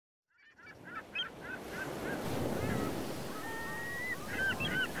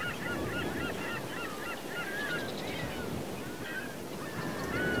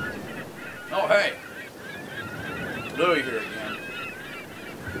story here again.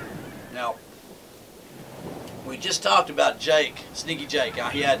 Now, we just talked about Jake, Sneaky Jake, how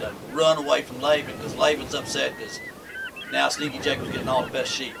he had to run away from Laban because Laban's upset because now Sneaky Jake was getting all the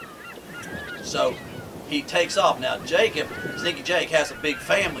best sheep. So he takes off. Now Sneaky Jake has a big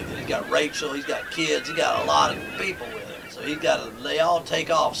family. He's got Rachel, he's got kids, he got a lot of people with him. So they all take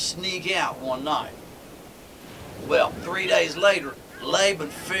off, sneak out one night. Well, 3 days later, Laban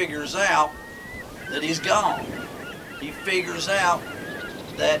figures out that he's gone. He figures out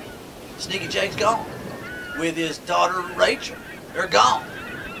that Sneaky Jake's gone with his daughter Rachel. They're gone.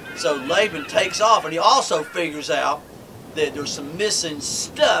 So Laban takes off, and he also figures out that there's some missing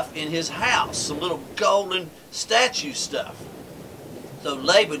stuff in his house, some little golden statue stuff. So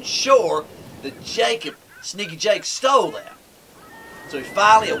Laban's sure that Sneaky Jake stole that. So he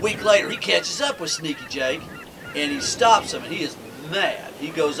finally, a week later, he catches up with Sneaky Jake, and he stops him, and he is mad. He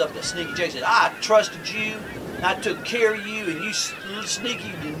goes up to Sneaky Jake and says, I trusted you, and I took care of you, and you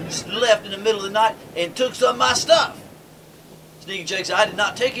sneaky left in the middle of the night and took some of my stuff. Sneaky Jake said, I did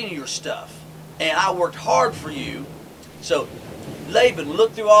not take any of your stuff, and I worked hard for you. So Laban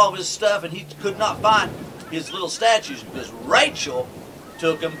looked through all of his stuff, and he could not find his little statues because Rachel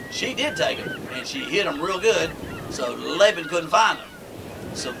took them. She did take them, and she hit them real good, so Laban couldn't find them.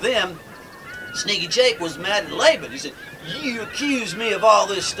 So then Sneaky Jake was mad at Laban. He said, you accuse me of all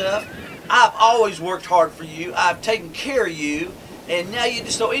this stuff. I've always worked hard for you. I've taken care of you. And now you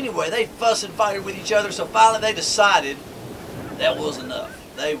just... So anyway, they fussed and fighted with each other. So finally they decided that was enough.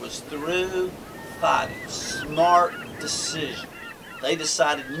 They was through fighting. Smart decision. They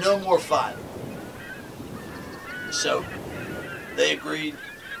decided no more fighting. So they agreed.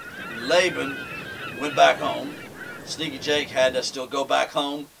 Laban went back home. Sneaky Jake had to still go back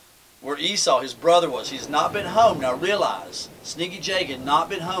home where Esau, his brother, was. He's not been home. Now realize, Sneaky Jake had not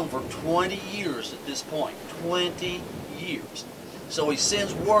been home for 20 years at this point. 20 years. So he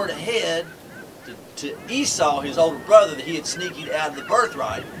sends word ahead to Esau, his older brother, that he had sneaked out of the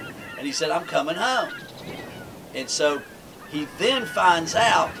birthright. And he said, I'm coming home. And so he then finds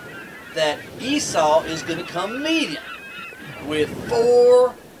out that Esau is going to come meet him with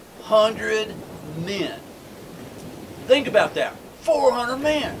 400 men. Think about that. 400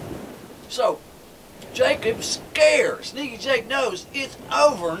 men. So Jacob's scared. Sneaky Jake knows it's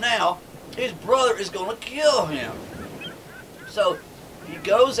over now. His brother is going to kill him. So he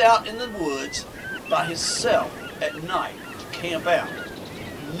goes out in the woods by himself at night to camp out,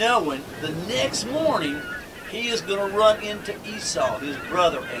 knowing the next morning he is going to run into Esau, his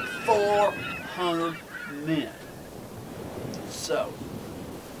brother, and 400 men. So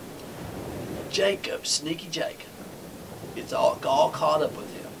Jacob, Sneaky Jacob, it's all caught up with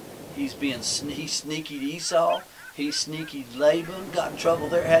him. He sneaky Esau. He sneaky Laban. Got in trouble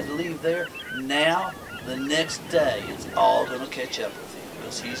there. Had to leave there. Now, the next day, it's all going to catch up with him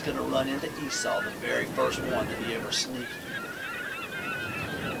because he's going to run into Esau, the very first one that he ever sneaked.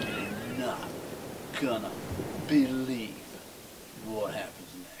 And he's not going to believe what happened.